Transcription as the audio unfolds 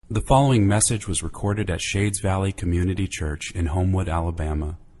The following message was recorded at Shades Valley Community Church in Homewood,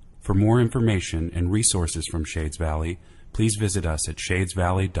 Alabama. For more information and resources from Shades Valley, please visit us at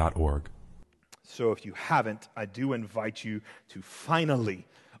shadesvalley.org. So if you haven't, I do invite you to finally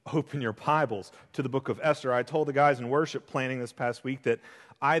open your Bibles to the book of Esther. I told the guys in worship planning this past week that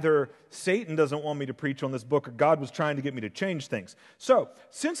either Satan doesn't want me to preach on this book or God was trying to get me to change things. So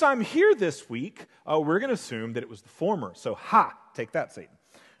since I'm here this week, we're going to assume that it was the former. So take that, Satan.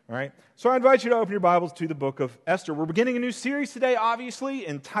 All right, so I invite you to open your Bibles to the book of Esther. We're beginning a new series today, obviously,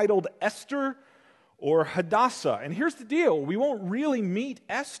 entitled Esther or Hadassah. And here's the deal. We won't really meet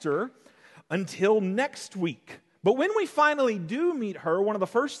Esther until next week. But when we finally do meet her, one of the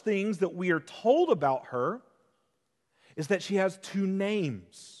first things that we are told about her is that she has two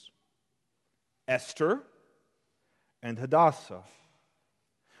names, Esther and Hadassah.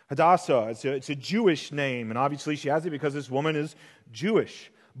 Hadassah, it's a Jewish name, and obviously she has it because this woman is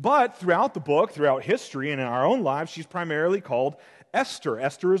Jewish. But throughout the book, throughout history, and in our own lives, she's primarily called Esther.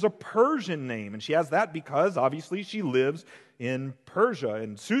 Esther is a Persian name, and she has that because, obviously, she lives in Persia,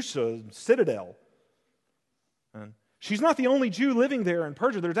 in Susa, Citadel. And she's not the only Jew living there in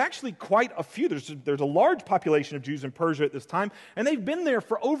Persia. There's actually quite a few. There's a large population of Jews in Persia at this time, and they've been there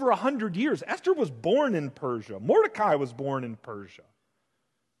for over 100 years. Esther was born in Persia. Mordecai was born in Persia.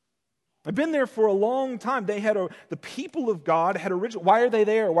 They've been there for a long time. The people of God had originally. Why are they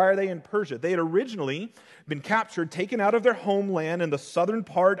there? Why are they in Persia? They had originally been captured, taken out of their homeland in the southern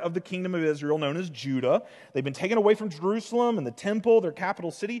part of the kingdom of Israel, known as Judah. They've been taken away from Jerusalem and the temple, their capital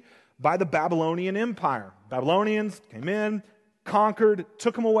city, by the Babylonian Empire. Babylonians came in, conquered,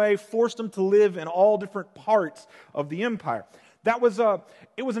 took them away, forced them to live in all different parts of the empire. It was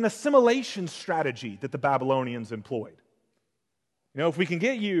an assimilation strategy that the Babylonians employed. You know, if we can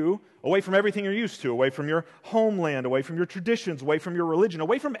get you away from everything you're used to, away from your homeland, away from your traditions, away from your religion,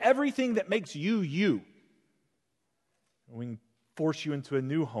 away from everything that makes you, we can force you into a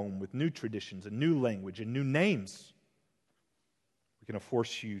new home with new traditions, a new language, and new names. We can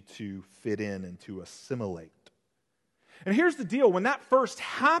force you to fit in and to assimilate. And here's the deal. When that first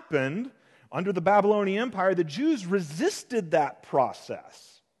happened under the Babylonian Empire, the Jews resisted that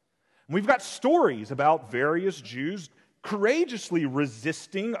process. And we've got stories about various Jews courageously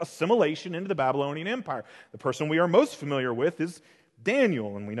resisting assimilation into the Babylonian Empire. The person we are most familiar with is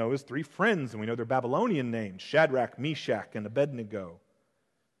Daniel, and we know his three friends, and we know their Babylonian names, Shadrach, Meshach, and Abednego.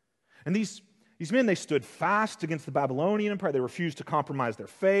 And these men, they stood fast against the Babylonian Empire. They refused to compromise their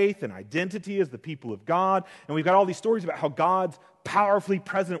faith and identity as the people of God. And we've got all these stories about how God's powerfully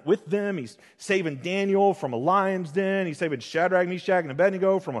present with them. He's saving Daniel from a lion's den. He's saving Shadrach, Meshach, and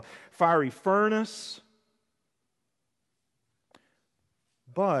Abednego from a fiery furnace.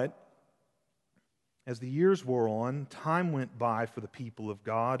 But as the years wore on, time went by for the people of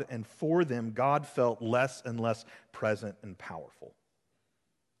God, and for them, God felt less and less present and powerful.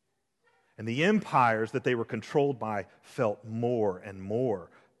 And the empires that they were controlled by felt more and more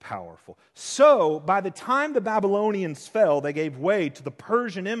powerful. So, by the time the Babylonians fell, they gave way to the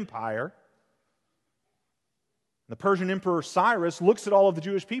Persian Empire. The Persian Emperor Cyrus looks at all of the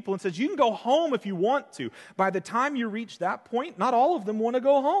Jewish people and says, you can go home if you want to. By the time you reach that point, not all of them want to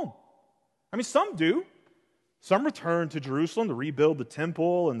go home. I mean, some do. Some return to Jerusalem to rebuild the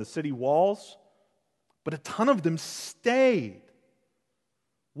temple and the city walls. But a ton of them stayed.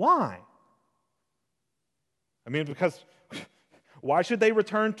 Why? I mean, because why should they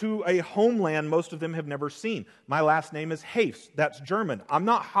return to a homeland most of them have never seen? My last name is Haefs. That's German. I'm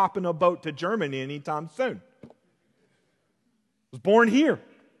not hopping a boat to Germany anytime soon. Was born here.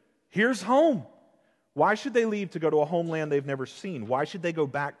 Here's home. Why should they leave to go to a homeland they've never seen? Why should they go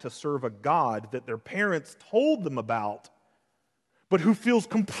back to serve a God that their parents told them about, but who feels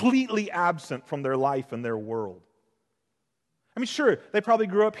completely absent from their life and their world? I mean, sure, they probably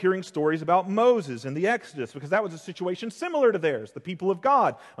grew up hearing stories about Moses and the Exodus because that was a situation similar to theirs, the people of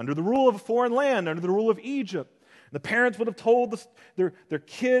God, under the rule of a foreign land, under the rule of Egypt. The parents would have told their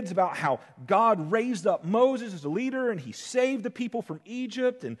kids about how God raised up Moses as a leader and he saved the people from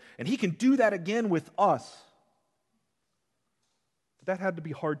Egypt and he can do that again with us. But that had to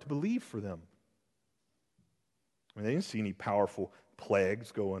be hard to believe for them. I mean, they didn't see any powerful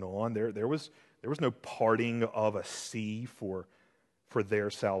plagues going on. There was no parting of a sea for their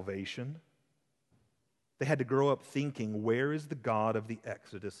salvation. They had to grow up thinking, where is the God of the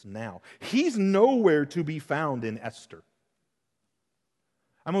Exodus now? He's nowhere to be found in Esther.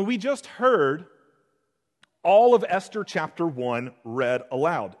 I mean, we just heard all of Esther chapter 1 read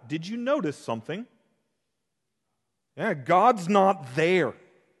aloud. Did you notice something? Yeah, God's not there.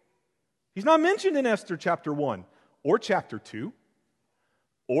 He's not mentioned in Esther chapter 1 or chapter 2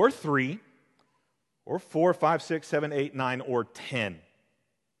 or 3 or 4, 5, 6, 7, 8, 9, or 10.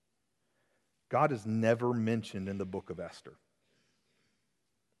 God is never mentioned in the book of Esther.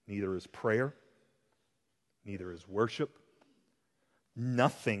 Neither is prayer, neither is worship,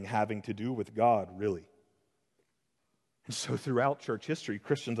 nothing having to do with God, really. And so throughout church history,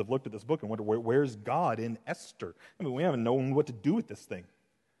 Christians have looked at this book and wondered, where's God in Esther? I mean, we haven't known what to do with this thing.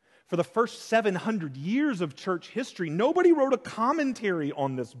 For the first 700 years of church history, nobody wrote a commentary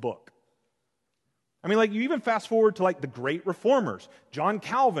on this book. I mean, like, you even fast forward to, like, the great reformers. John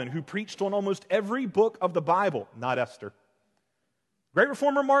Calvin, who preached on almost every book of the Bible, not Esther. Great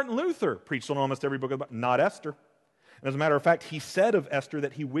reformer Martin Luther preached on almost every book of the Bible, not Esther. And as a matter of fact, he said of Esther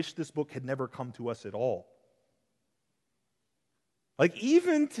that he wished this book had never come to us at all. Like,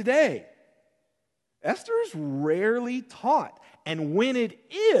 even today, Esther is rarely taught. And when it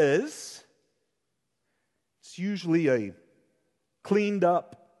is, it's usually a cleaned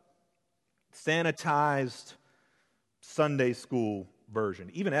up, sanitized Sunday school version.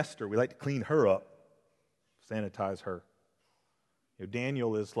 Even Esther, we like to clean her up, sanitize her. You know,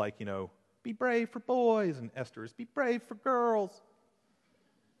 Daniel is like, be brave for boys, and Esther is be brave for girls.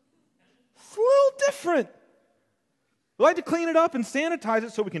 It's a little different. We like to clean it up and sanitize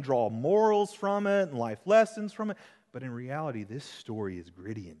it so we can draw morals from it and life lessons from it. But in reality, this story is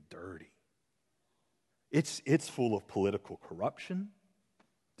gritty and dirty. It's full of political corruption,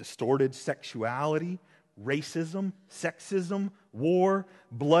 distorted sexuality, racism, sexism, war,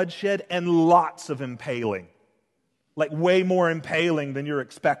 bloodshed, and lots of impaling. Like way more impaling than you're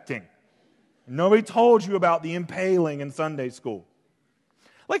expecting. Nobody told you about the impaling in Sunday school.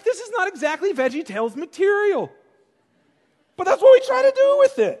 Like, this is not exactly VeggieTales material. But that's what we try to do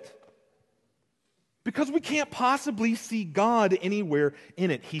with it. Because we can't possibly see God anywhere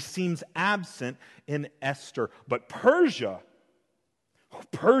in it. He seems absent in Esther. But Persia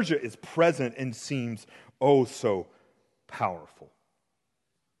is present and seems oh so powerful.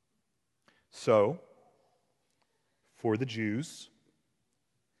 So, for the Jews,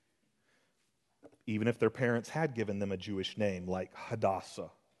 even if their parents had given them a Jewish name like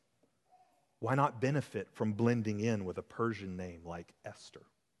Hadassah, why not benefit from blending in with a Persian name like Esther?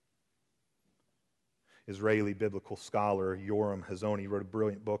 Israeli biblical scholar Yoram Hazony wrote a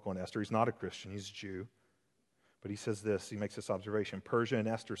brilliant book on Esther. He's not a Christian, he's a Jew. But he says this, he makes this observation: Persia in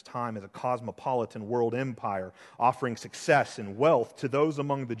Esther's time is a cosmopolitan world empire, offering success and wealth to those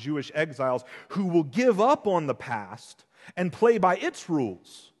among the Jewish exiles who will give up on the past and play by its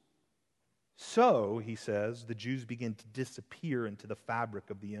rules. So, he says, the Jews begin to disappear into the fabric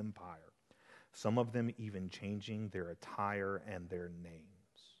of the empire, some of them even changing their attire and their names.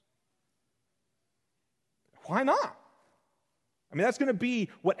 Why not? I mean, that's going to be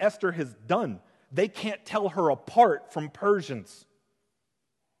what Esther has done. They can't tell her apart from Persians.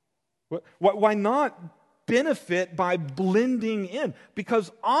 Why not benefit by blending in?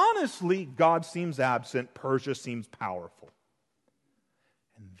 Because honestly, God seems absent, Persia seems powerful.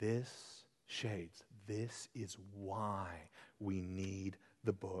 And this is why we need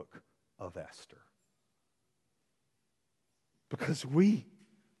the book of Esther. Because we,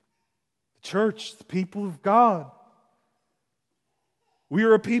 the church, the people of God, we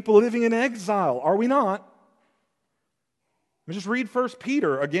are a people living in exile, are we not? Let me just read 1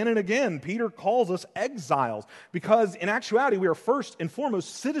 Peter again and again. Peter calls us exiles because in actuality we are first and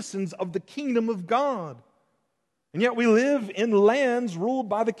foremost citizens of the kingdom of God. And yet we live in lands ruled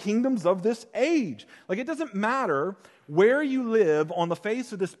by the kingdoms of this age. Like, it doesn't matter where you live on the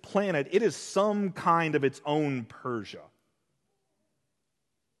face of this planet, it is some kind of its own Persia.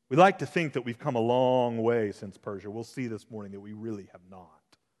 We like to think that we've come a long way since Persia. We'll see this morning that we really have not.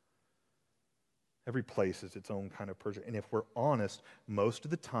 Every place is its own kind of Persia. And if we're honest, most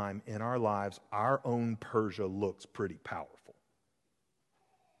of the time in our lives, our own Persia looks pretty powerful.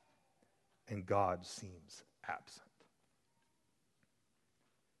 And God seems absent.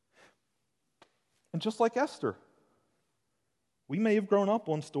 And just like Esther, we may have grown up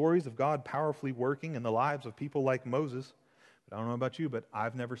on stories of God powerfully working in the lives of people like Moses. I don't know about you, but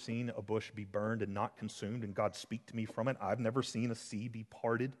I've never seen a bush be burned and not consumed and God speak to me from it. I've never seen a sea be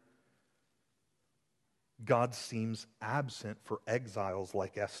parted. God seems absent for exiles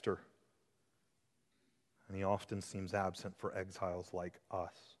like Esther. And he often seems absent for exiles like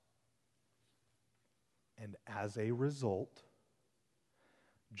us. And as a result,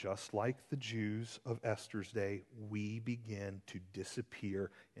 just like the Jews of Esther's day, we begin to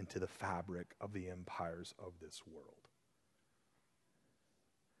disappear into the fabric of the empires of this world.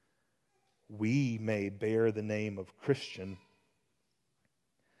 We may bear the name of Christian,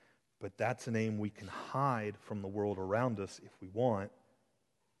 but that's a name we can hide from the world around us if we want.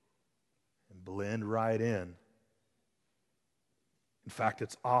 blend right in. In fact,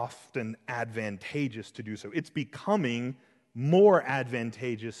 it's often advantageous to do so. It's becoming more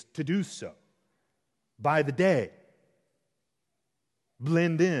advantageous to do so by the day.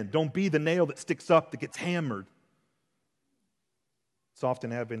 Blend in. Don't be the nail that sticks up, that gets hammered. It's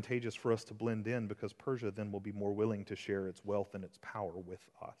often advantageous for us to blend in because Persia then will be more willing to share its wealth and its power with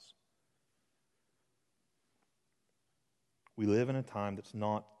us. We live in a time that's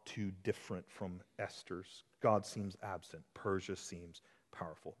not too different from Esther's. God seems absent. Persia seems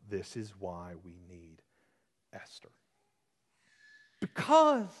powerful. This is why we need Esther.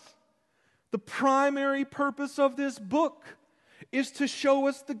 Because the primary purpose of this book is to show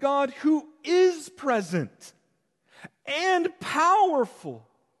us the God who is present and powerful,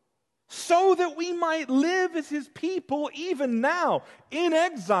 so that we might live as His people even now, in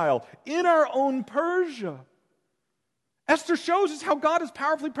exile, in our own Persia. Esther shows us how God is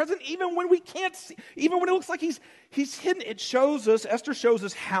powerfully present even when we can't see, even when it looks like He's hidden. Esther shows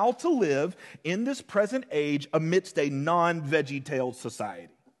us how to live in this present age amidst a non-veggie-tailed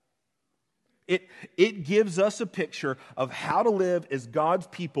society. It gives us a picture of how to live as God's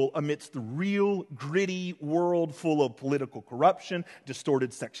people amidst the real, gritty world full of political corruption,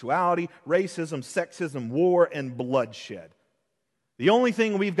 distorted sexuality, racism, sexism, war, and bloodshed. The only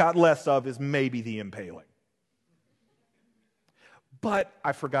thing we've got less of is maybe the impaling. But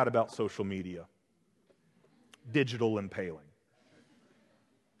I forgot about social media. Digital impaling.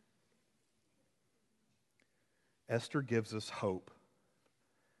 Esther gives us hope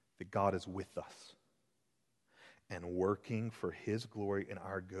that God is with us and working for His glory and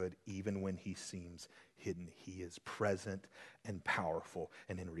our good even when He seems hidden. He is present and powerful,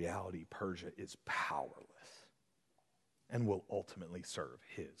 and in reality, Persia is powerless and will ultimately serve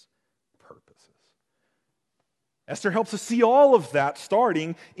His purposes. Esther helps us see all of that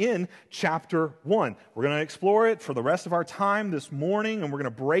starting in chapter 1. We're going to explore it for the rest of our time this morning, and we're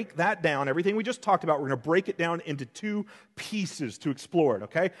going to break that down. Everything we just talked about, we're going to break it down into two pieces to explore it,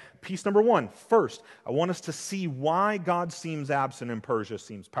 okay? Piece number 1, first, I want us to see why God seems absent and Persia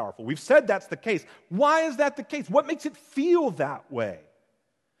seems powerful. We've said that's the case. Why is that the case? What makes it feel that way?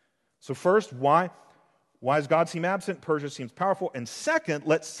 So first, why does God seem absent? Persia seems powerful. And second,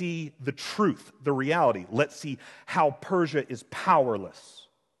 let's see the truth, the reality. Let's see how Persia is powerless.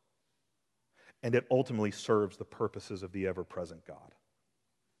 And it ultimately serves the purposes of the ever-present God.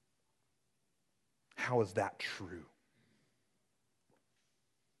 How is that true?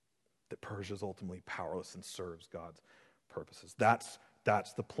 That Persia is ultimately powerless and serves God's purposes. That's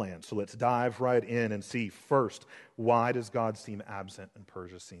the plan. So let's dive right in and see first, why does God seem absent and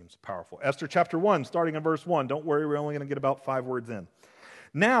Persia seems powerful? Esther chapter 1, starting in verse 1. Don't worry, we're only going to get about 5 words in.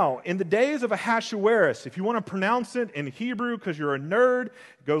 Now, in the days of Ahasuerus, if you want to pronounce it in Hebrew because you're a nerd,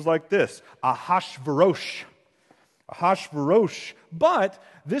 it goes like this: Ahashverosh. Ahashverosh. But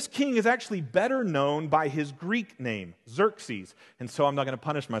this king is actually better known by his Greek name, Xerxes. And so I'm not going to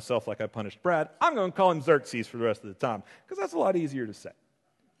punish myself like I punished Brad. I'm going to call him Xerxes for the rest of the time because that's a lot easier to say.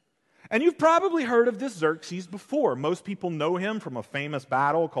 And you've probably heard of this Xerxes before. Most people know him from a famous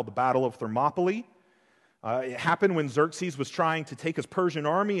battle called the Battle of Thermopylae. It happened when Xerxes was trying to take his Persian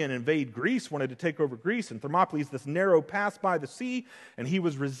army and invade Greece, wanted to take over Greece, and Thermopylae is this narrow pass by the sea, and he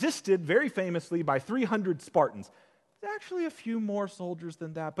was resisted very famously by 300 Spartans. Actually a few more soldiers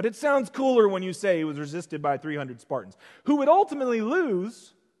than that, but it sounds cooler when you say he was resisted by 300 Spartans, who would ultimately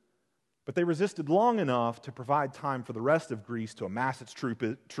lose, but they resisted long enough to provide time for the rest of Greece to amass its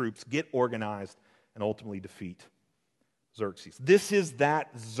troops, get organized, and ultimately defeat Xerxes. This is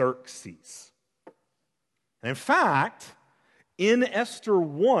that Xerxes. And in fact, in Esther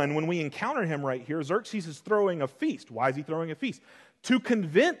 1, when we encounter him right here, Xerxes is throwing a feast. Why is he throwing a feast? To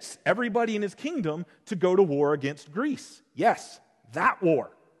convince everybody in his kingdom to go to war against Greece. Yes, that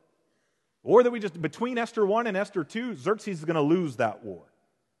war. War that between Esther 1 and Esther 2, Xerxes is going to lose that war.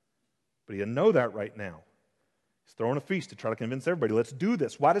 But he doesn't know that right now. He's throwing a feast to try to convince everybody, let's do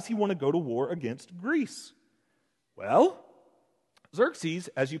this. Why does he want to go to war against Greece? Well, Xerxes,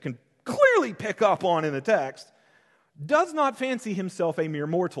 as you can clearly pick up on in the text, does not fancy himself a mere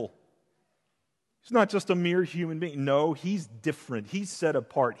mortal. He's not just a mere human being. No, he's different. He's set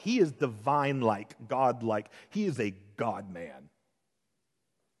apart. He is divine-like, God-like. He is a God-man.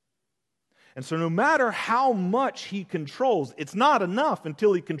 And so no matter how much he controls, it's not enough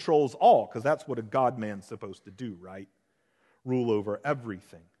until he controls all, because that's what a God-man's supposed to do, right? Rule over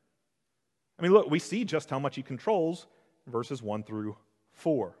everything. I mean, look, we see just how much he controls in verses 1 through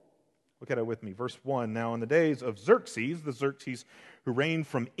 4. Look at it with me. Verse 1, now in the days of Xerxes, the Xerxes who reigned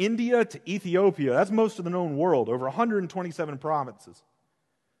from India to Ethiopia, that's most of the known world, over 127 provinces.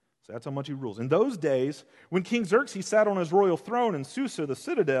 That's how much he rules. In those days, when King Xerxes sat on his royal throne in Susa, the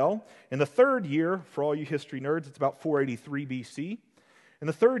citadel, in the third year, for all you history nerds, it's about 483 BC, in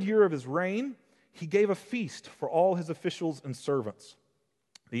the third year of his reign, he gave a feast for all his officials and servants.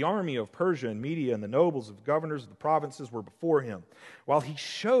 The army of Persia and Media and the nobles of the governors of the provinces were before him, while he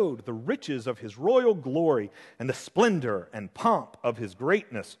showed the riches of his royal glory and the splendor and pomp of his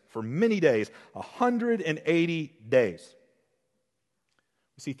greatness for many days, 180 days.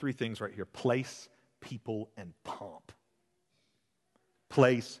 We see three things right here: place, people, and pomp.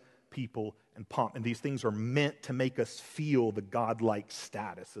 Place, people, and pomp. And these things are meant to make us feel the godlike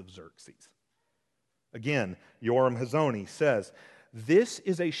status of Xerxes. Again, Yoram Hazoni says, this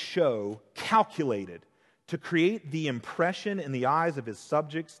is a show calculated to create the impression in the eyes of his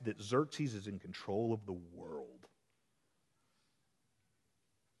subjects that Xerxes is in control of the world.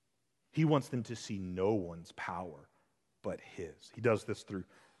 He wants them to see no one's power but his. He does this through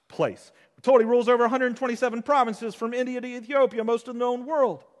place. We're told he rules over 127 provinces from India to Ethiopia, most of the known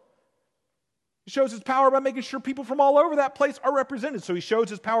world. He shows his power by making sure people from all over that place are represented. So he shows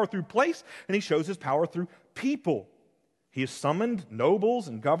his power through place, and he shows his power through people. He has summoned nobles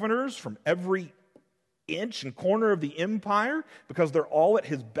and governors from every inch and corner of the empire because they're all at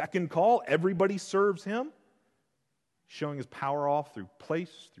his beck and call. Everybody serves him. Showing his power off through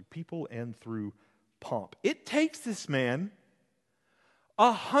place, through people, and through pomp. It takes this man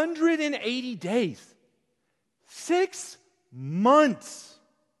 180 days, 6 months.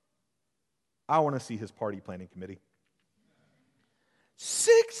 I want to see his party planning committee.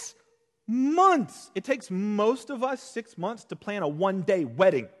 6 months. It takes most of us 6 months to plan a one-day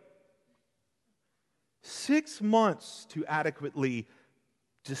wedding. 6 months to adequately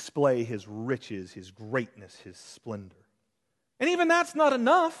display his riches, his greatness, his splendor. And even that's not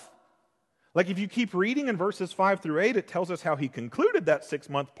enough. Like if you keep reading in verses 5 through 8, it tells us how he concluded that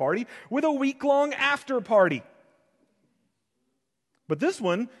 6-month party with a week-long after party. But this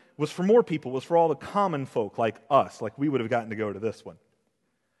one was for more people, was for all the common folk like us, like we would have gotten to go to this one.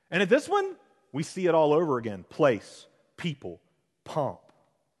 And at this one, we see it all over again. Place, people, pomp.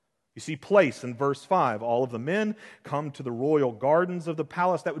 You see place in verse 5. All of the men come to the royal gardens of the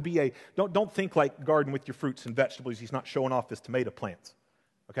palace. That would be a, don't think like garden with your fruits and vegetables. He's not showing off his tomato plants.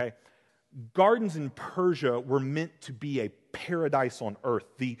 Okay? Gardens in Persia were meant to be a paradise on earth.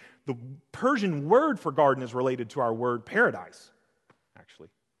 The Persian word for garden is related to our word paradise, actually.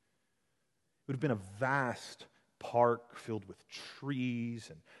 It would have been a vast park filled with trees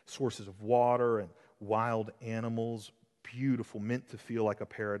and sources of water and wild animals. Beautiful, meant to feel like a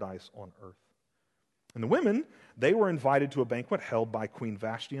paradise on earth. And the women, they were invited to a banquet held by Queen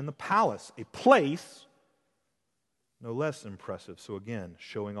Vashti in the palace, a place no less impressive. So again,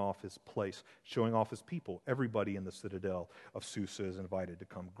 showing off his place, showing off his people. Everybody in the citadel of Susa is invited to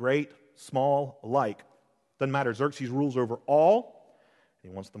come. Great, small, alike. Doesn't matter. Xerxes rules over all. He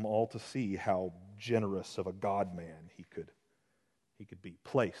wants them all to see how generous of a God-man he could be.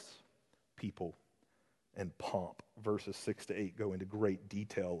 Place, people, and pomp. Verses 6 to 8 go into great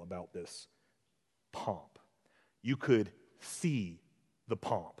detail about this pomp. You could see the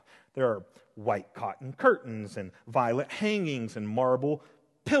pomp. There are white cotton curtains and violet hangings and marble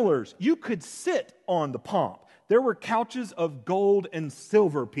pillars. You could sit on the pomp. There were couches of gold and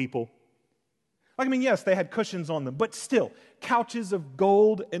silver, people. Like, I mean, yes, they had cushions on them, but still, couches of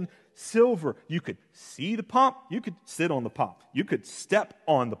gold and silver. You could see the pomp. You could sit on the pomp. You could step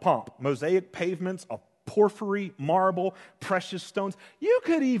on the pomp. Mosaic pavements of porphyry, marble, precious stones. You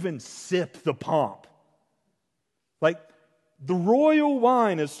could even sip the pomp. Like, the royal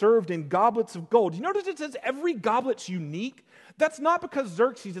wine is served in goblets of gold. You notice it says every goblet's unique? That's not because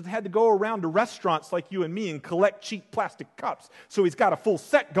Xerxes has had to go around to restaurants like you and me and collect cheap plastic cups, so he's got a full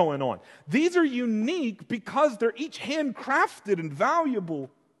set going on. These are unique because they're each handcrafted and valuable.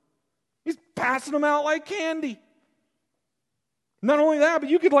 He's passing them out like candy. Not only that,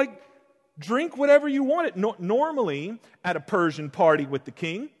 but you could drink whatever you wanted. Normally, at a Persian party with the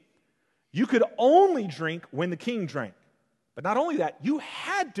king, you could only drink when the king drank. But not only that, you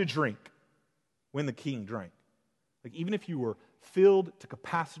had to drink when the king drank. Like, even if you were filled to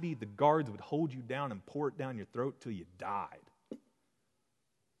capacity, the guards would hold you down and pour it down your throat till you died.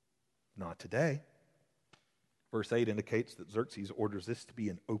 Not today. Verse 8 indicates that Xerxes orders this to be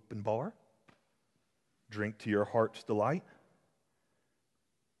an open bar. Drink to your heart's delight.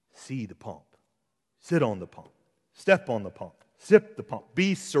 See the pomp. Sit on the pomp. Step on the pomp. Sip the pomp.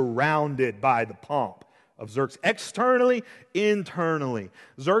 Be surrounded by the pomp of Xerxes. Externally, internally.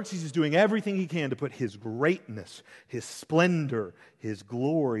 Xerxes is doing everything he can to put his greatness, his splendor, his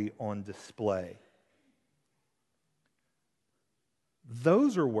glory on display.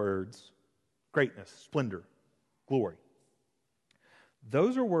 Those are words, greatness, splendor, glory.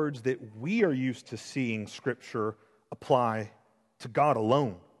 Those are words that we are used to seeing Scripture apply to God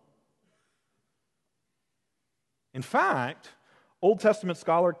alone. In fact, Old Testament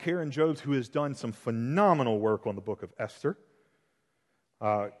scholar Karen Jobes, who has done some phenomenal work on the book of Esther,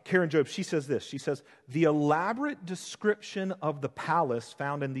 Karen Jobes, she says this. She says, the elaborate description of the palace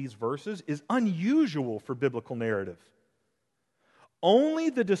found in these verses is unusual for biblical narrative. Only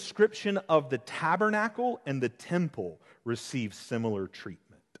the description of the tabernacle and the temple receive similar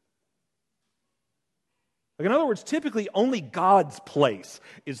treatment. Like, in other words, typically only God's place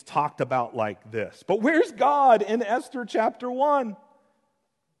is talked about like this. But where's God in Esther chapter 1?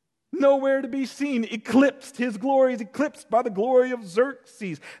 Nowhere to be seen. Eclipsed, his glory is eclipsed by the glory of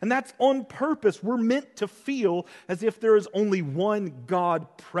Xerxes. And that's on purpose. We're meant to feel as if there is only one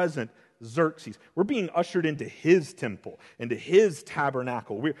God present, Xerxes. We're being ushered into his temple, into his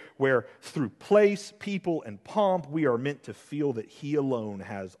tabernacle, where through place, people, and pomp, we are meant to feel that he alone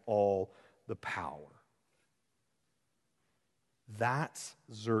has all the power. That's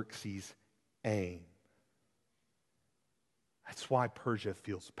Xerxes' aim. That's why Persia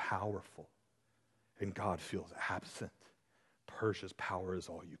feels powerful and God feels absent. Persia's power is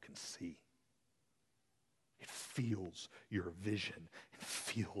all you can see. It feels your vision. It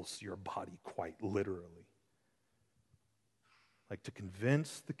feels your body quite literally. Like to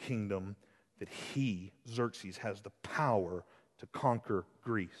convince the kingdom that he, Xerxes, has the power to conquer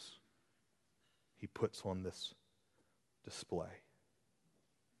Greece, he puts on this display.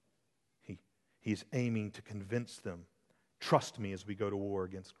 He's aiming to convince them, trust me as we go to war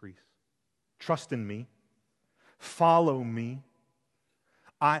against Greece. Trust in me. Follow me.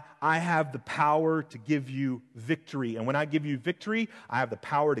 I have the power to give you victory. And when I give you victory, I have the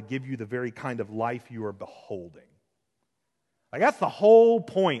power to give you the very kind of life you are beholding. Like, that's the whole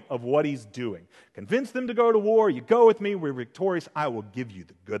point of what he's doing. Convince them to go to war. You go with me. We're victorious. I will give you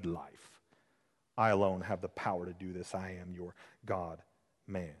the good life. I alone have the power to do this. I am your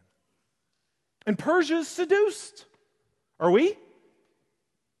God-man. And Persia is seduced. Are we?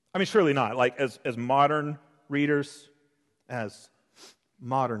 I mean, surely not. Like, as modern readers, with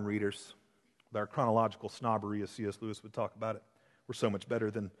our chronological snobbery, as C.S. Lewis would talk about it, we're so much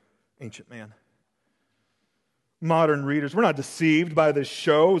better than ancient man. Modern readers, we're not deceived by this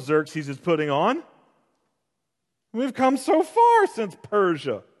show Xerxes is putting on. We've come so far since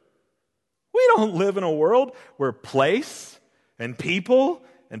Persia. We don't live in a world where place and people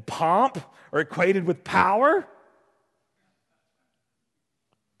and pomp are equated with power.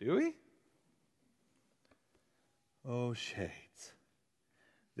 Do we? Oh, shades.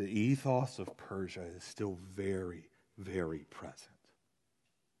 The ethos of Persia is still very, very present.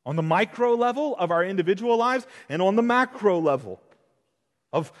 On the micro level of our individual lives and on the macro level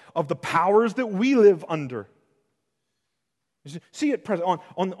of the powers that we live under. You see it present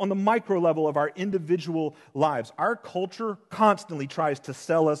on the micro level of our individual lives. Our culture constantly tries to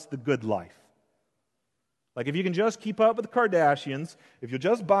sell us the good life. Like, if you can just keep up with the Kardashians, if you'll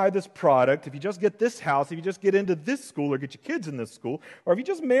just buy this product, if you just get this house, if you just get into this school or get your kids in this school, or if you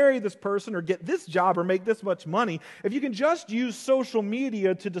just marry this person or get this job or make this much money, if you can just use social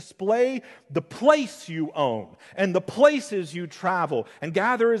media to display the place you own and the places you travel and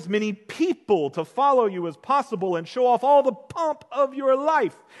gather as many people to follow you as possible and show off all the pomp of your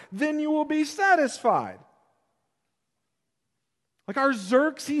life, then you will be satisfied. Like, our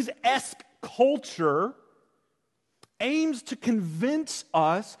Xerxes-esque culture aims to convince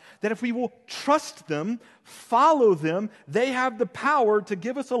us that if we will trust them, follow them, they have the power to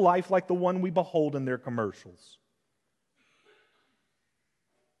give us a life like the one we behold in their commercials.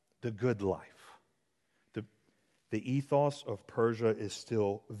 The good life. The ethos of Persia is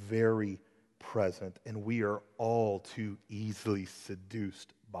still very present, and we are all too easily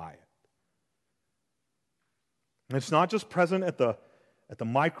seduced by it. And it's not just present at the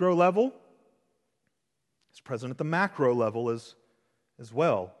micro level. It's present at the macro level as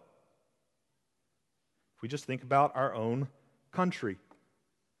well. If we just think about our own country.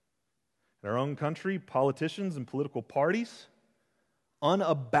 In our own country, politicians and political parties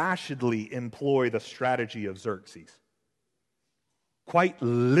unabashedly employ the strategy of Xerxes. Quite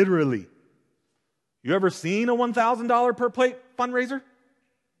literally. You ever seen a $1,000 per plate fundraiser?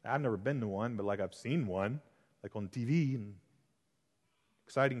 I've never been to one, but I've seen one, on TV and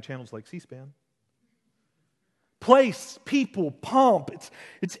exciting channels like C-SPAN. Place, people, pomp,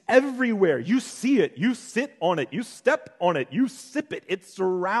 it's everywhere. You see it, you sit on it, you step on it, you sip it. It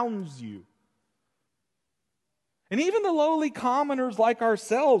surrounds you. And even the lowly commoners like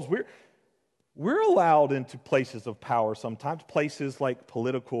ourselves, we're allowed into places of power sometimes, places like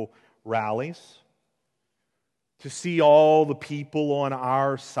political rallies, to see all the people on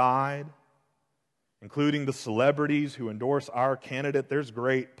our side, including the celebrities who endorse our candidate. There's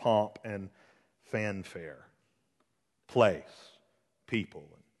great pomp and fanfare. Place, people,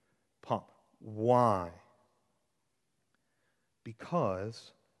 and pomp. Why?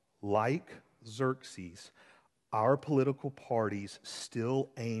 Because, like Xerxes, our political parties still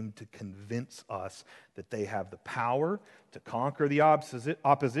aim to convince us that they have the power to conquer the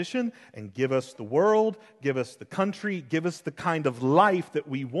opposition and give us the world, give us the country, give us the kind of life that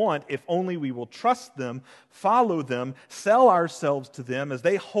we want if only we will trust them, follow them, sell ourselves to them as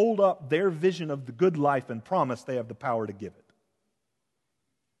they hold up their vision of the good life and promise they have the power to give it.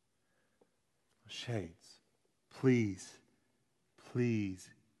 Shades, please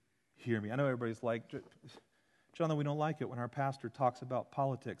hear me. I know everybody's like, John, we don't like it when our pastor talks about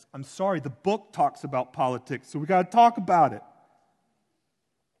politics. I'm sorry, the book talks about politics, so we got to talk about it.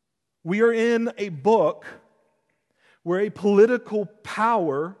 We are in a book where a political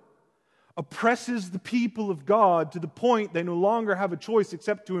power oppresses the people of God to the point they no longer have a choice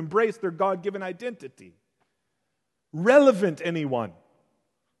except to embrace their God-given identity. Relevant, anyone?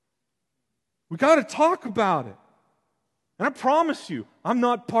 We got to talk about it. And I promise you, I'm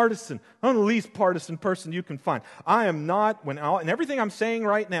not partisan. I'm the least partisan person you can find. I am not, and everything I'm saying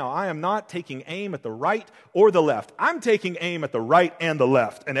right now, I am not taking aim at the right or the left. I'm taking aim at the right and the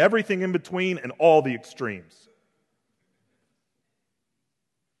left, and everything in between and all the extremes.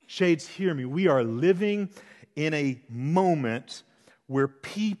 Shades, hear me. We are living in a moment where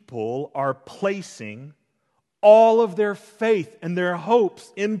people are placing all of their faith and their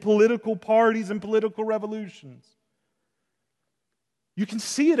hopes in political parties and political revolutions. You can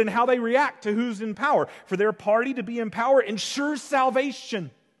see it in how they react to who's in power. For their party to be in power ensures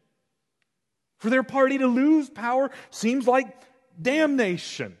salvation. For their party to lose power seems like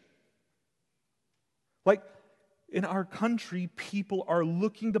damnation. Like in our country, people are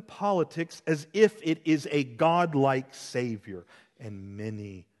looking to politics as if it is a godlike savior. And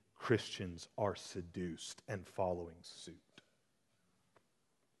many Christians are seduced and following suit.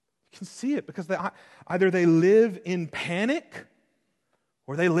 You can see it because either they live in panic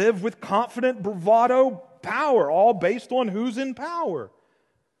or they live with confident bravado power, all based on who's in power.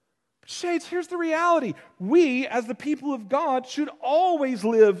 Shades, here's the reality. We, as the people of God, should always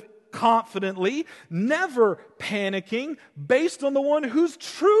live confidently, never panicking, based on the one who's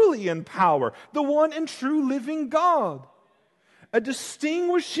truly in power, the one and true living God. A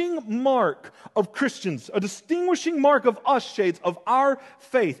distinguishing mark of Christians, a distinguishing mark of us, Shades, of our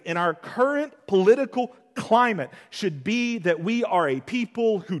faith in our current political climate should be that we are a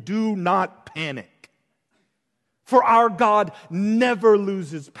people who do not panic. For our God never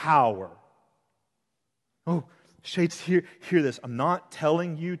loses power. Oh, Shades, hear this. I'm not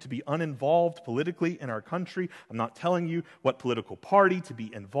telling you to be uninvolved politically in our country. I'm not telling you what political party to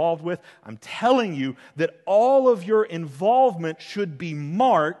be involved with. I'm telling you that all of your involvement should be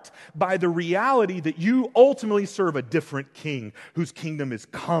marked by the reality that you ultimately serve a different king whose kingdom is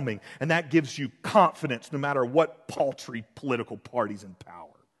coming. And that gives you confidence no matter what paltry political party's in power.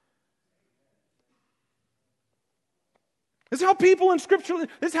 This is how people in Scripture,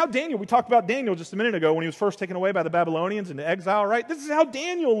 this is how Daniel, we talked about Daniel just a minute ago when he was first taken away by the Babylonians into exile, right? This is how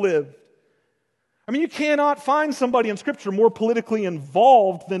Daniel lived. I mean, you cannot find somebody in Scripture more politically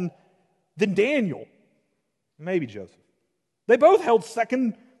involved than Daniel. Maybe Joseph. They both held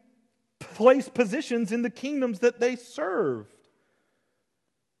second place positions in the kingdoms that they served.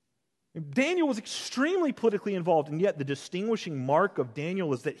 Daniel was extremely politically involved, and yet the distinguishing mark of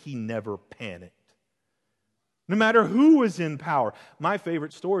Daniel is that he never panicked. No matter who was in power. My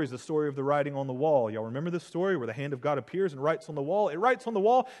favorite story is the story of the writing on the wall. Y'all remember this story where the hand of God appears and writes on the wall? It writes on the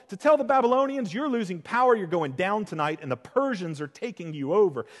wall to tell the Babylonians, you're losing power, you're going down tonight, and the Persians are taking you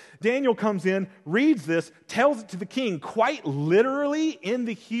over. Daniel comes in, reads this, tells it to the king. Quite literally, in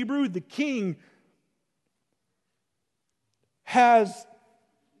the Hebrew, the king has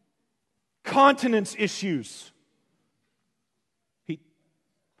continence issues.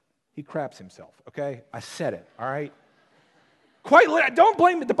 He craps himself, okay? I said it, all right? Quite literally, don't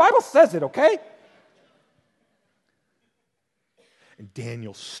blame me. The Bible says it, okay? And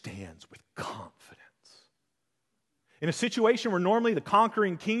Daniel stands with confidence. In a situation where normally the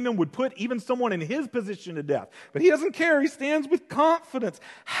conquering kingdom would put even someone in his position to death. But he doesn't care. He stands with confidence.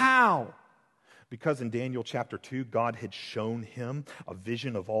 How? Because in Daniel chapter 2, God had shown him a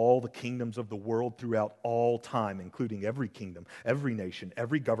vision of all the kingdoms of the world throughout all time, including every kingdom, every nation,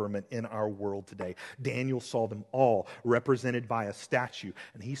 every government in our world today. Daniel saw them all represented by a statue,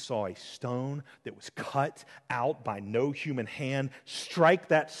 and he saw a stone that was cut out by no human hand strike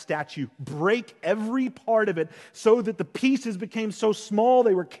that statue, break every part of it so that the pieces became so small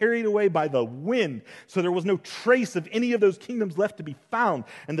they were carried away by the wind. So there was no trace of any of those kingdoms left to be found.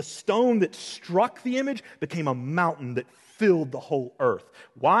 And the stone that struck the image became a mountain that filled the whole earth.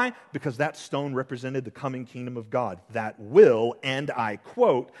 Why? Because that stone represented the coming kingdom of God that will, and I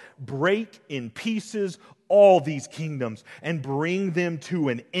quote, break in pieces all these kingdoms and bring them to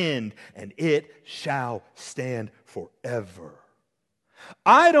an end, and it shall stand forever.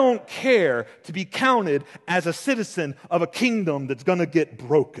 I don't care to be counted as a citizen of a kingdom that's going to get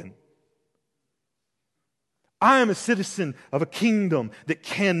broken. I am a citizen of a kingdom that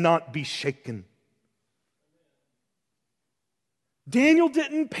cannot be shaken. Daniel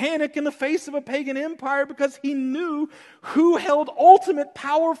didn't panic in the face of a pagan empire because he knew who held ultimate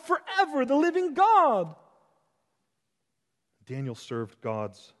power forever, the living God. Daniel served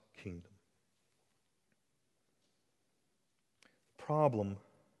God's kingdom. The problem,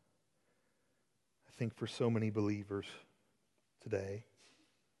 I think, for so many believers today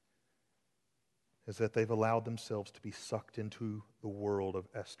is that they've allowed themselves to be sucked into the world of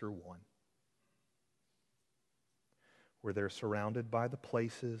Esther 1. Where they're surrounded by the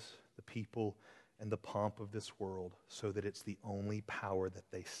places, the people, and the pomp of this world so that it's the only power that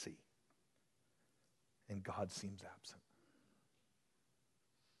they see. And God seems absent.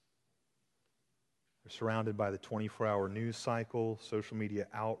 They're surrounded by the 24-hour news cycle, social media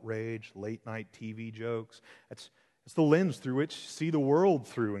outrage, late-night TV jokes. It's the lens through which you see the world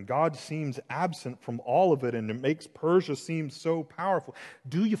through, and God seems absent from all of it, and it makes Persia seem so powerful.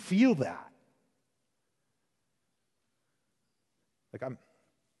 Do you feel that?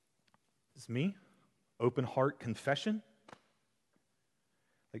 It's me, open heart confession.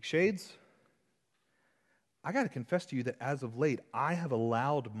 Like Shades, I got to confess to you that as of late, I have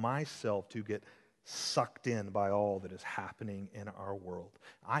allowed myself to get sucked in by all that is happening in our world.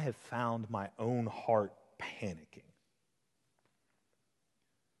 I have found my own heart panicking.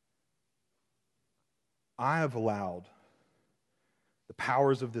 I have allowed the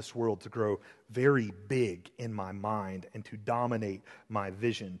powers of this world to grow very big in my mind and to dominate my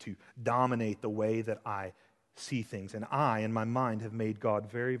vision, to dominate the way that I see things. And I, in my mind, have made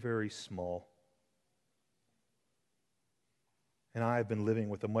God very, very small. And I have been living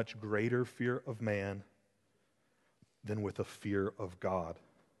with a much greater fear of man than with a fear of God.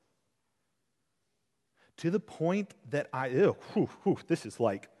 To the point that this is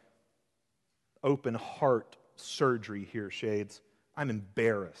like open heart surgery here, Shades. I'm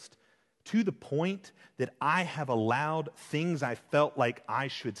embarrassed. To the point that I have allowed things I felt like I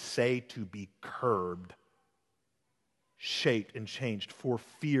should say to be curbed, shaped, and changed for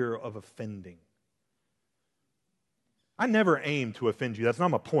fear of offending. I never aim to offend you. That's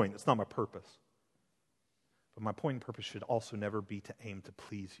not my point. That's not my purpose. But my point and purpose should also never be to aim to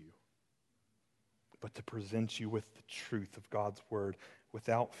please you, but to present you with the truth of God's word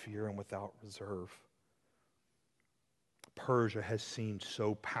without fear and without reserve. Persia has seemed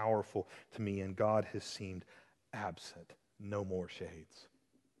so powerful to me, and God has seemed absent. No more Shades.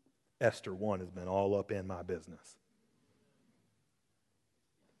 Esther 1 has been all up in my business.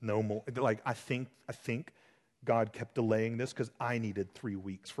 No more. I think God kept delaying this because I needed 3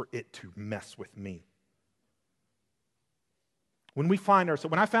 weeks for it to mess with me. When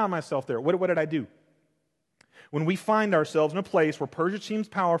I found myself there, what did I do? When we find ourselves in a place where Persia seems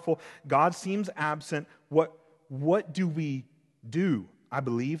powerful, God seems absent, what do we do? I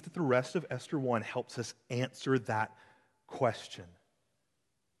believe that the rest of Esther 1 helps us answer that question.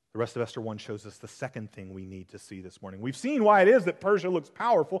 The rest of Esther 1 shows us the second thing we need to see this morning. We've seen why it is that Persia looks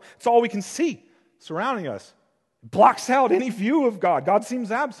powerful. It's all we can see surrounding us. It blocks out any view of God. God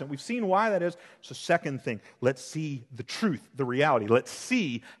seems absent. We've seen why that is. So second thing, let's see the truth, the reality. Let's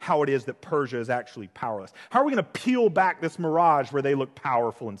see how it is that Persia is actually powerless. How are we going to peel back this mirage where they look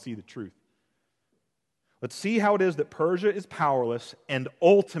powerful and see the truth? Let's see how it is that Persia is powerless and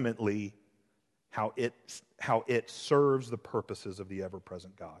ultimately how it serves the purposes of the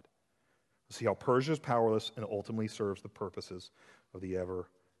ever-present God. Let's see how Persia is powerless and ultimately serves the purposes of the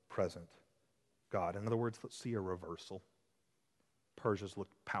ever-present God. In other words, let's see a reversal. Persia's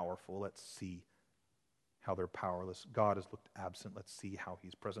looked powerful. Let's see how they're powerless. God has looked absent. Let's see how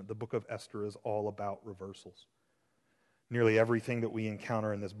he's present. The book of Esther is all about reversals. Nearly everything that we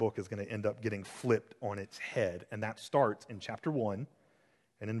encounter in this book is going to end up getting flipped on its head. And that starts in chapter 1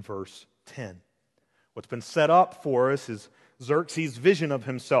 and in verse 10. What's been set up for us is Xerxes' vision of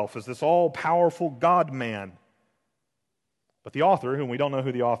himself as this all-powerful God-man. But the author, whom we don't know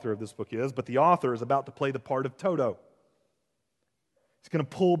who the author of this book is, but the author is about to play the part of Toto. He's going to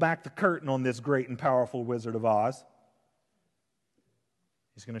pull back the curtain on this great and powerful Wizard of Oz.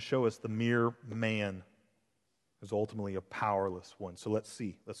 He's going to show us the mere man is ultimately a powerless one. So let's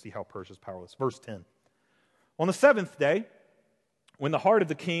see how Persia is powerless. Verse 10. On the seventh day, when the heart of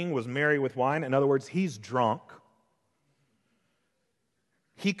the king was merry with wine, in other words, he's drunk,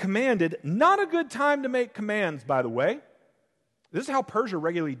 he commanded, not a good time to make commands, by the way. This is how Persia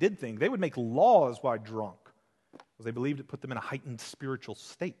regularly did things. They would make laws while drunk, because they believed it put them in a heightened spiritual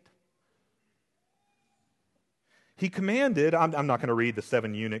state. He commanded, I'm not going to read the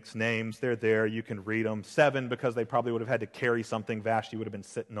 7 eunuchs' names. They're there. You can read them. 7 because they probably would have had to carry something Vashti would have been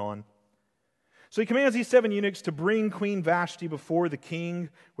sitting on. So he commands these 7 eunuchs to bring Queen Vashti before the king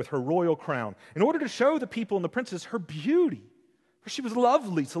with her royal crown in order to show the people and the princess her beauty, for she was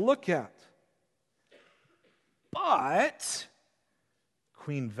lovely to look at. But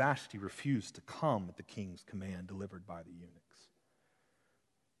Queen Vashti refused to come at the king's command delivered by the eunuchs.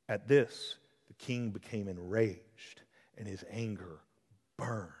 At this, the king became enraged, and his anger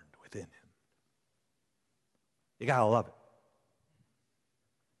burned within him. You gotta love it.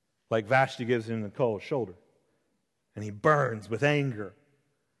 Like Vashti gives him the cold shoulder, and he burns with anger.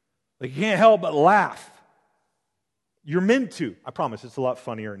 Like you can't help but laugh. You're meant to. I promise it's a lot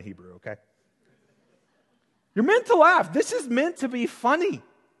funnier in Hebrew, okay? You're meant to laugh. This is meant to be funny.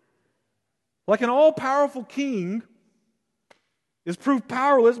 Like an all-powerful king is proved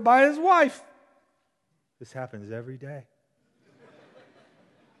powerless by his wife. This happens every day.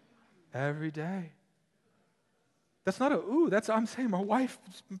 Every day. That's not I'm saying my wife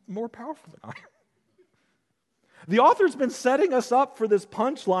is more powerful than I am. The author's been setting us up for this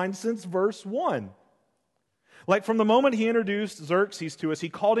punchline since verse 1. Like from the moment he introduced Xerxes to us, he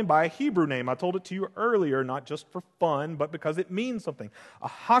called him by a Hebrew name. I told it to you earlier, not just for fun, but because it means something.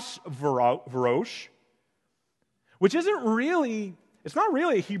 Ahasuerus, which isn't really... It's not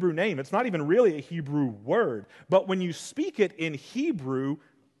really a Hebrew name. It's not even really a Hebrew word. But when you speak it in Hebrew,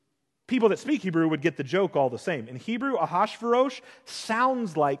 people that speak Hebrew would get the joke all the same. In Hebrew, Ahasuerus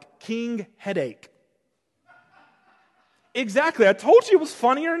sounds like king headache. Exactly. I told you it was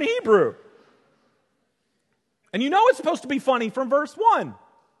funnier in Hebrew. And you know it's supposed to be funny from verse 1.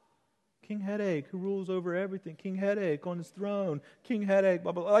 King headache, who rules over everything. King headache on his throne. King headache,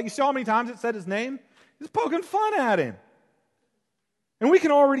 blah, blah, blah. Like you saw how many times it said his name? He's poking fun at him. And we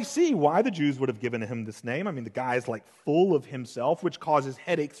can already see why the Jews would have given him this name. I mean, the guy is like full of himself, which causes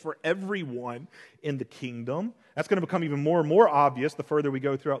headaches for everyone in the kingdom. That's going to become even more and more obvious the further we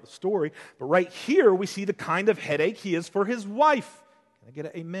go throughout the story. But right here, we see the kind of headache he is for his wife. Can I get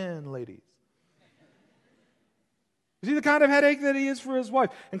an amen, ladies? You see the kind of headache that he is for his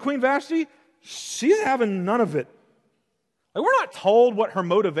wife. And Queen Vashti, she's having none of it. Like, we're not told what her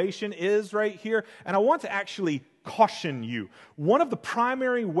motivation is right here. And I want to actually caution you. One of the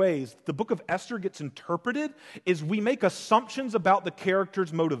primary ways the book of Esther gets interpreted is we make assumptions about the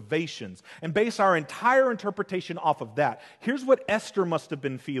character's motivations and base our entire interpretation off of that. Here's what Esther must have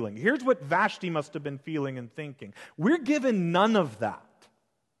been feeling. Here's what Vashti must have been feeling and thinking. We're given none of that.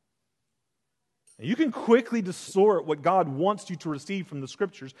 And you can quickly distort what God wants you to receive from the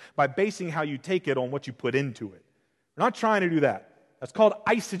Scriptures by basing how you take it on what you put into it. We're not trying to do that. That's called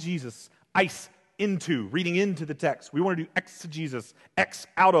eisegesis. Reading into the text. We want to do exegesis,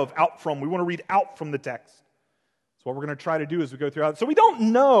 out from. We want to read out from the text. So what we're going to try to do as we go through it. So we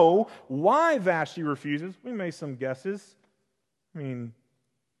don't know why Vashti refuses. We made some guesses. I mean,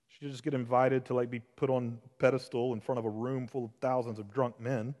 she just get invited to be put on a pedestal in front of a room full of thousands of drunk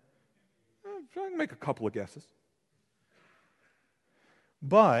men. I can make a couple of guesses.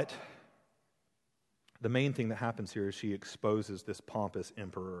 But the main thing that happens here is she exposes this pompous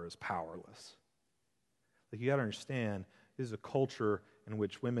emperor as powerless. You got to understand, this is a culture in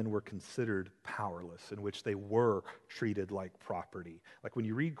which women were considered powerless, in which they were treated like property. Like when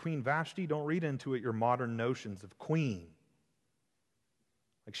you read Queen Vashti, don't read into it your modern notions of queen.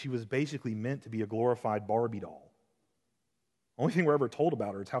 Like she was basically meant to be a glorified Barbie doll. Only thing we're ever told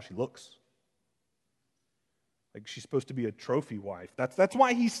about her is how she looks. Like she's supposed to be a trophy wife. That's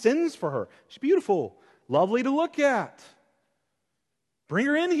why he sends for her. She's beautiful, lovely to look at. Bring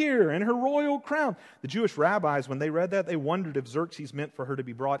her in here in her royal crown. The Jewish rabbis, when they read that, they wondered if Xerxes meant for her to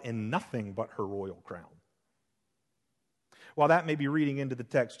be brought in nothing but her royal crown. While that may be reading into the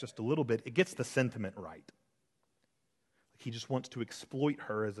text just a little bit, it gets the sentiment right. He just wants to exploit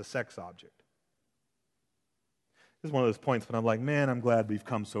her as a sex object. This is one of those points when I'm like, man, I'm glad we've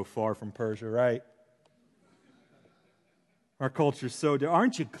come so far from Persia, right? Our culture's so...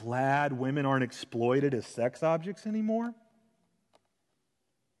 Aren't you glad women aren't exploited as sex objects anymore?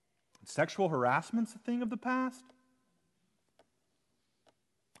 Sexual harassment's a thing of the past?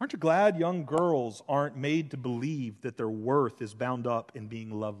 Aren't you glad young girls aren't made to believe that their worth is bound up in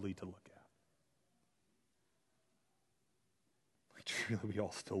being lovely to look at? Truly, we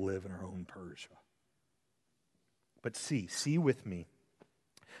all still live in our own Persia. But see with me.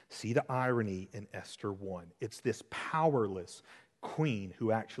 See the irony in Esther 1. It's this powerless queen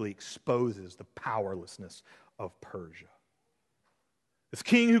who actually exposes the powerlessness of Persia. This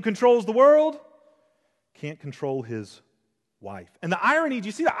king who controls the world can't control his wife. And the irony, do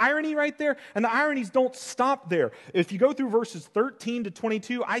you see the irony right there? And the ironies don't stop there. If you go through verses 13 to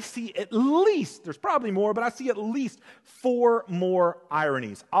 22, I see at least, there's probably more, but I see at least 4 more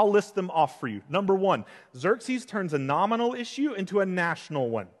ironies. I'll list them off for you. Number 1, Xerxes turns a nominal issue into a national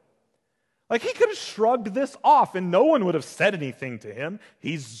one. Like, he could have shrugged this off and no one would have said anything to him.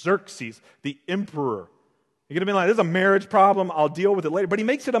 He's Xerxes, the emperor. He could have been like, this is a marriage problem, I'll deal with it later. But he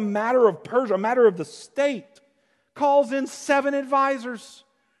makes it a matter of Persia, a matter of the state. Calls in 7 advisors,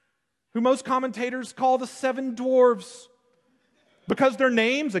 who most commentators call the 7 dwarves. Because their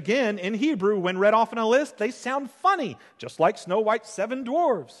names, again, in Hebrew, when read off in a list, they sound funny, just like Snow White's 7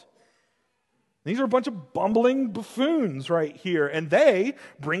 dwarves. These are a bunch of bumbling buffoons right here, and they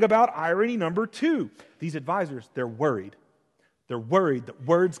bring about irony number 2. These advisors, they're worried. They're worried that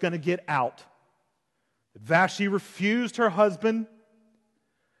word's going to get out. That Vashti refused her husband,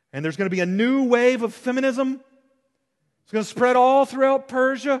 and there's going to be a new wave of feminism. It's going to spread all throughout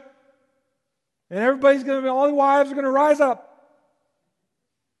Persia, and all the wives are going to rise up.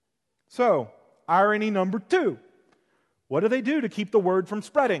 So, irony number 2. What do they do to keep the word from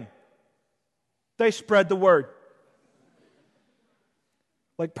spreading? They spread the word.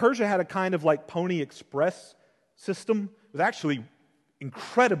 Like, Persia had a kind of like Pony Express system. It was actually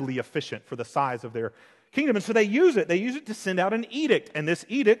incredibly efficient for the size of their kingdom. And so they use it. They use it to send out an edict. And this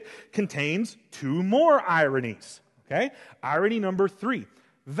edict contains 2 more ironies. Okay? Irony number 3.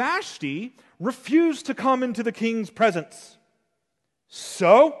 Vashti refused to come into the king's presence.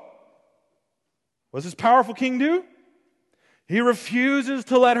 So, what does this powerful king do? He refuses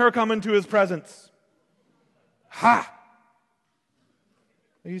to let her come into his presence. Ha!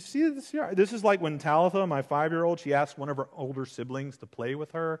 You see this here? This is like when Talitha, my 5-year-old, she asked one of her older siblings to play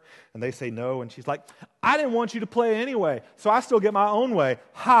with her, and they say no, and she's like, I didn't want you to play anyway, so I still get my own way.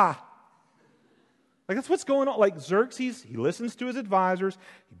 Ha! Like, that's what's going on. Like, Xerxes, he listens to his advisors,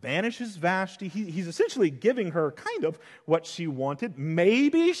 he banishes Vashti, he's essentially giving her kind of what she wanted.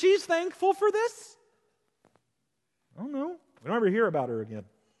 Maybe she's thankful for this? I don't know. We don't ever hear about her again.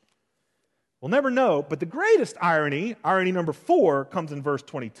 We'll never know, but the greatest irony, irony number 4, comes in verse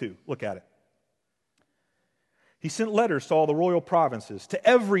 22. Look at it. He sent letters to all the royal provinces, to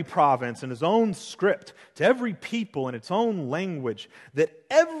every province in his own script, to every people in its own language, that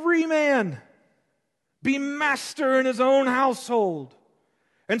every man be master in his own household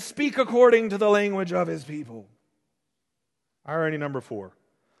and speak according to the language of his people. Irony number 4.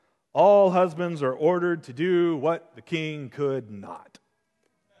 All husbands are ordered to do what the king could not.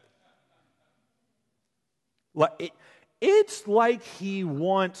 It's like he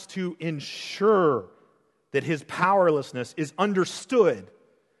wants to ensure that his powerlessness is understood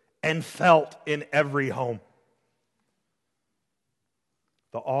and felt in every home.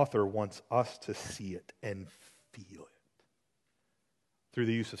 The author wants us to see it and feel it. Through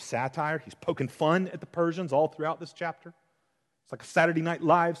the use of satire, he's poking fun at the Persians all throughout this chapter. It's like a Saturday Night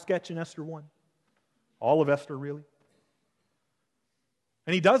Live sketch in Esther 1. All of Esther, really.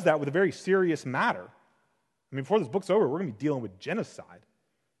 And he does that with a very serious matter. I mean, before this book's over, we're going to be dealing with genocide.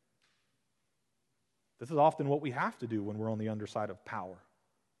 This is often what we have to do when we're on the underside of power.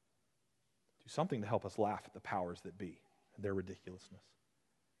 Do something to help us laugh at the powers that be and their ridiculousness.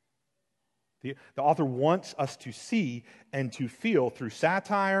 The author wants us to see and to feel through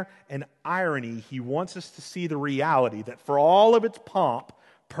satire and irony. He wants us to see the reality that for all of its pomp,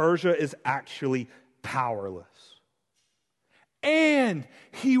 Persia is actually powerless. And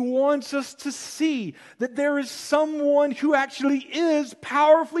he wants us to see that there is someone who actually is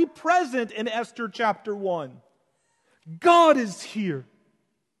powerfully present in Esther chapter 1. God is here.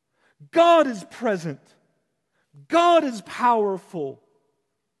 God is present. God is powerful.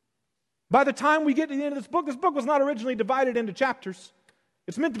 By the time we get to the end of this book was not originally divided into chapters.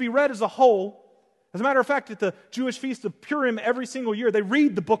 It's meant to be read as a whole. As a matter of fact, at the Jewish Feast of Purim every single year, they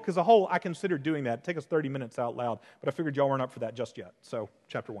read the book as a whole. I considered doing that. It'd take us 30 minutes out loud, but I figured y'all weren't up for that just yet. So,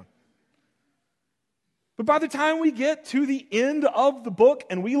 chapter 1. But by the time we get to the end of the book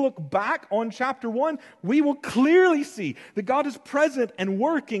and we look back on chapter 1, we will clearly see that God is present and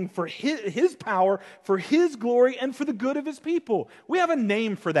working for His power, for His glory, and for the good of His people. We have a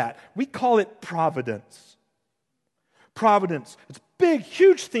name for that. We call it providence. Providence. It's a big,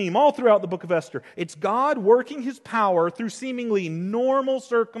 huge theme all throughout the book of Esther. It's God working His power through seemingly normal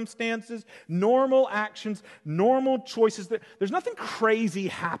circumstances, normal actions, normal choices. There's nothing crazy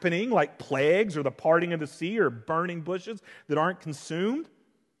happening like plagues or the parting of the sea or burning bushes that aren't consumed.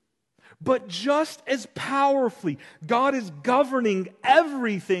 But just as powerfully, God is governing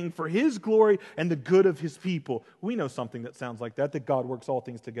everything for His glory and the good of His people. We know something that sounds like that God works all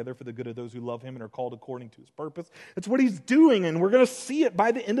things together for the good of those who love Him and are called according to His purpose. That's what He's doing, and we're going to see it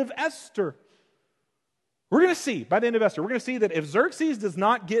by the end of Esther. We're going to see, by the end of Esther, we're going to see that if Xerxes does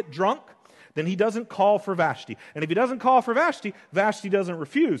not get drunk, then he doesn't call for Vashti. And if he doesn't call for Vashti, Vashti doesn't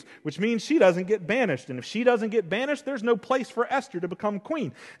refuse, which means she doesn't get banished. And if she doesn't get banished, there's no place for Esther to become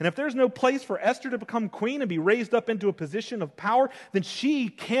queen. And if there's no place for Esther to become queen and be raised up into a position of power, then she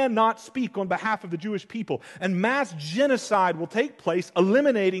cannot speak on behalf of the Jewish people. And mass genocide will take place,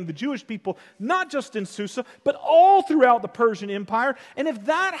 eliminating the Jewish people, not just in Susa, but all throughout the Persian Empire. And if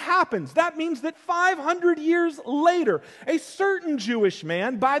that happens, that means that 500 years later, a certain Jewish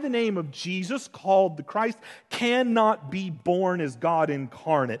man by the name of Jesus, called the Christ, cannot be born as God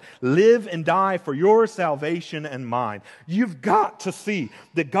incarnate, live and die for your salvation and mine. You've got to see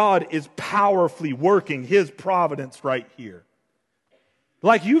that God is powerfully working His providence right here.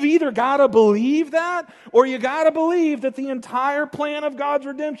 Like, you've either got to believe that, or you got to believe that the entire plan of God's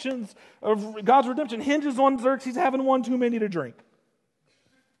redemption hinges on Xerxes having one too many to drink.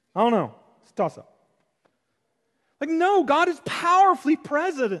 I don't know. It's a toss-up. Like, no, God is powerfully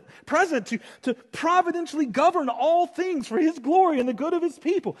present to providentially govern all things for His glory and the good of His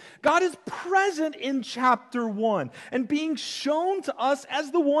people. God is present in chapter 1 and being shown to us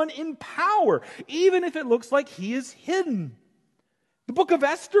as the one in power, even if it looks like He is hidden. The book of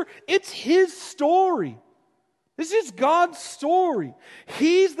Esther, it's His story. This is God's story.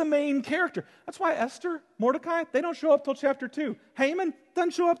 He's the main character. That's why Esther, Mordecai, they don't show up till chapter 2. Haman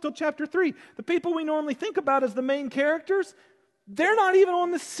doesn't show up till chapter 3. The people we normally think about as the main characters, they're not even on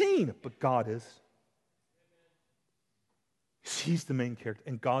the scene, but God is. He's the main character,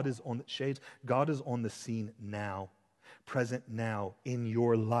 and God is on the shades. God is on the scene now. Present now in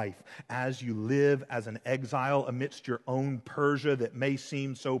your life as you live as an exile amidst your own Persia that may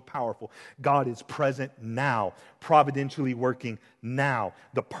seem so powerful. God is present now, providentially working now.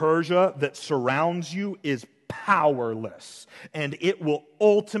 The Persia that surrounds you is powerless, and it will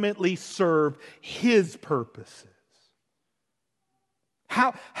ultimately serve His purposes.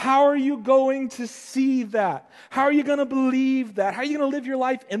 How are you going to see that? How are you going to believe that? How are you going to live your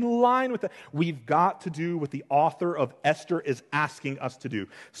life in line with that? We've got to do what the author of Esther is asking us to do.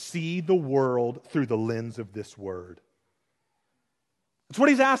 See the world through the lens of this word. That's what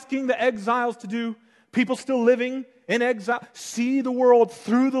he's asking the exiles to do. People still living in exile. See the world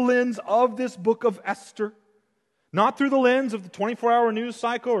through the lens of this book of Esther. Not through the lens of the 24-hour news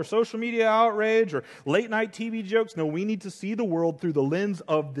cycle or social media outrage or late-night TV jokes. No, we need to see the world through the lens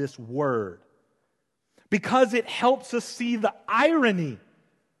of this word. Because it helps us see the irony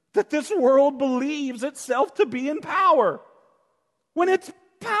that this world believes itself to be in power when it's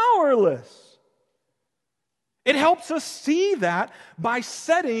powerless. It helps us see that by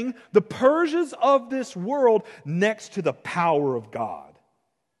setting the Persians of this world next to the power of God.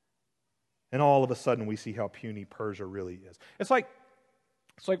 And all of a sudden, we see how puny Persia really is. It's like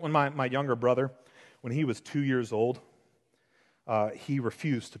when my younger brother, when he was 2 years old, he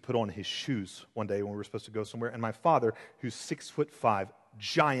refused to put on his shoes one day when we were supposed to go somewhere. And my father, who's 6'5",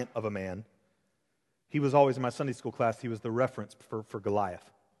 giant of a man, he was always in my Sunday school class, he was the reference for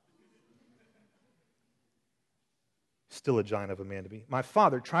Goliath. Still a giant of a man to me. My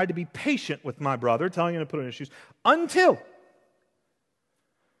father tried to be patient with my brother, telling him to put on his shoes, until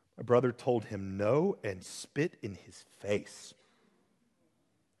my brother told him no and spit in his face.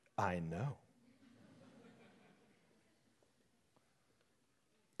 I know.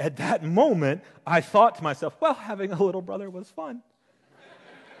 At that moment, I thought to myself, well, having a little brother was fun.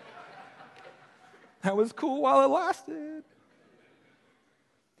 That was cool while it lasted.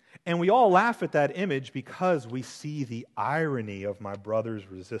 And we all laugh at that image because we see the irony of my brother's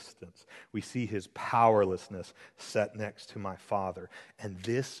resistance. We see his powerlessness set next to my father. And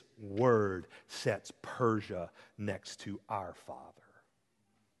this word sets Persia next to our Father.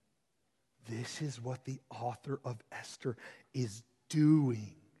 This is what the author of Esther is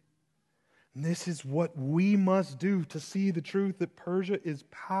doing. And this is what we must do to see the truth that Persia is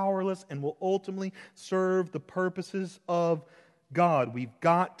powerless and will ultimately serve the purposes of God. We've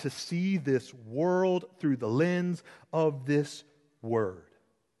got to see this world through the lens of this word.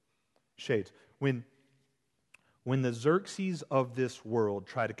 Shades, when the Xerxes of this world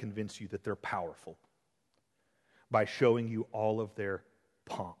try to convince you that they're powerful by showing you all of their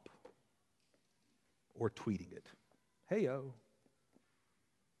pomp or tweeting it, hey-o,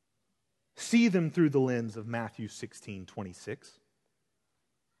 see them through the lens of Matthew 16:26.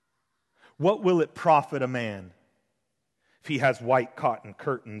 What will it profit a man if he has white cotton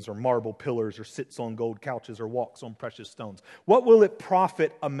curtains or marble pillars or sits on gold couches or walks on precious stones? What will it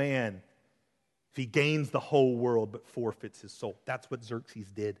profit a man if he gains the whole world but forfeits his soul? That's what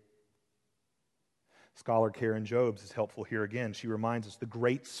Xerxes did. Scholar Karen Jobes is helpful here again. She reminds us the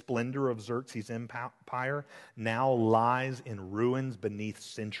great splendor of Xerxes' empire now lies in ruins beneath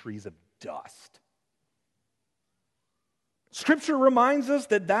centuries of dust. Scripture reminds us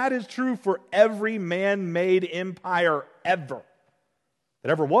that that is true for every man-made empire ever,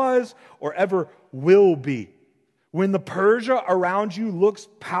 that ever was or ever will be. When the Persia around you looks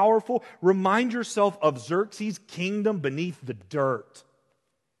powerful, remind yourself of Xerxes' kingdom beneath the dirt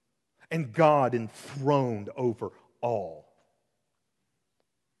and God enthroned over all.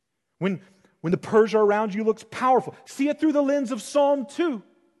 When the Persia around you looks powerful, see it through the lens of Psalm 2.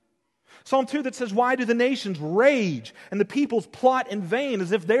 Psalm 2 that says, why do the nations rage and the peoples plot in vain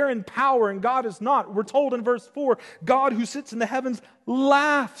as if they're in power and God is not? We're told in verse 4, God who sits in the heavens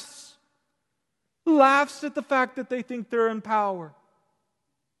laughs at the fact that they think they're in power.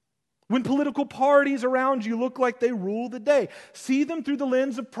 When political parties around you look like they rule the day, see them through the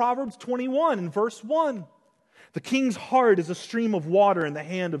lens of Proverbs 21 and verse 1. The king's heart is a stream of water in the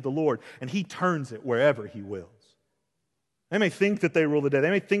hand of the Lord, and he turns it wherever he wills. They may think that they rule the day. They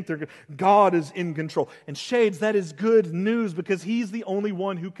may think God is in control. And shades, that is good news because he's the only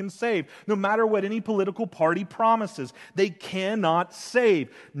one who can save. No matter what any political party promises, they cannot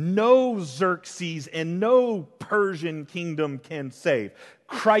save. No Xerxes and no Persian kingdom can save.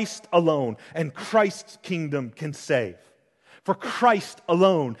 Christ alone and Christ's kingdom can save. For Christ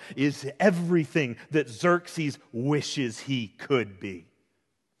alone is everything that Xerxes wishes he could be.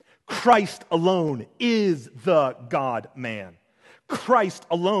 Christ alone is the God-man. Christ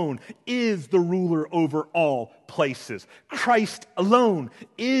alone is the ruler over all places. Christ alone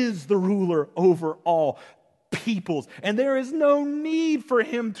is the ruler over all peoples. And there is no need for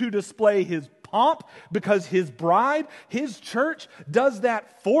him to display his pomp because his bride, his church, does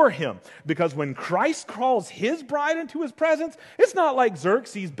that for him. Because when Christ calls his bride into his presence, it's not like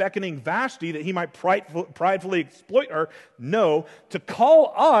Xerxes beckoning Vashti that he might pridefully exploit her. No, to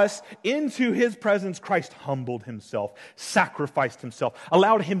call us into his presence, Christ humbled himself, sacrificed himself,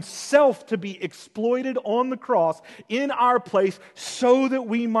 allowed himself to be exploited on the cross in our place so that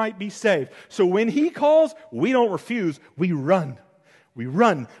we might be saved. So when he calls, we don't refuse, we run. We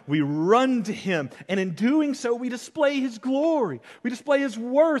run to him, and in doing so, we display his glory. We display his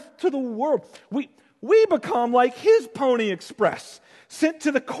worth to the world. We become like his Pony Express, sent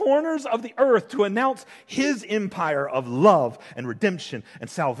to the corners of the earth to announce his empire of love and redemption and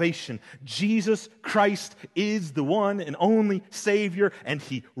salvation. Jesus Christ is the one and only Savior, and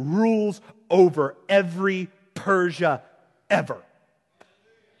he rules over every Persia ever.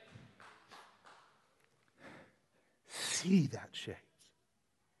 See that shade.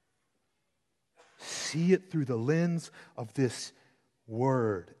 See it through the lens of this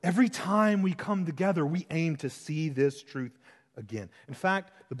word. Every time we come together, we aim to see this truth again. In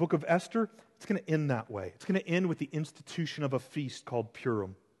fact, the book of Esther, it's going to end that way. It's going to end with the institution of a feast called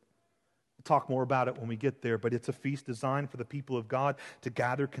Purim. We'll talk more about it when we get there, but it's a feast designed for the people of God to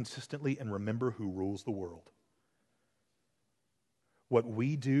gather consistently and remember who rules the world. What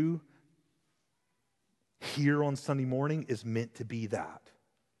we do here on Sunday morning is meant to be that.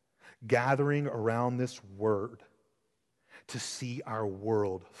 Gathering around this word to see our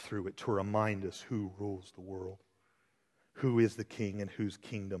world through it, to remind us who rules the world, who is the king and whose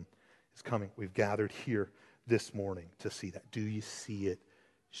kingdom is coming. We've gathered here this morning to see that. Do you see it,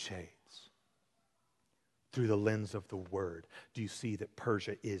 shades? Through the lens of the word, do you see that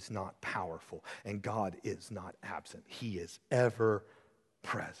Persia is not powerful and God is not absent? He is ever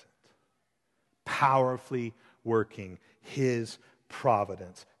present, powerfully working his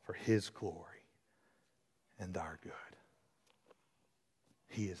providence for his glory and our good.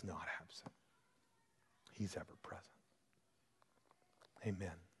 He is not absent. He's ever present.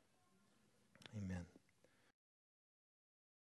 Amen. Amen.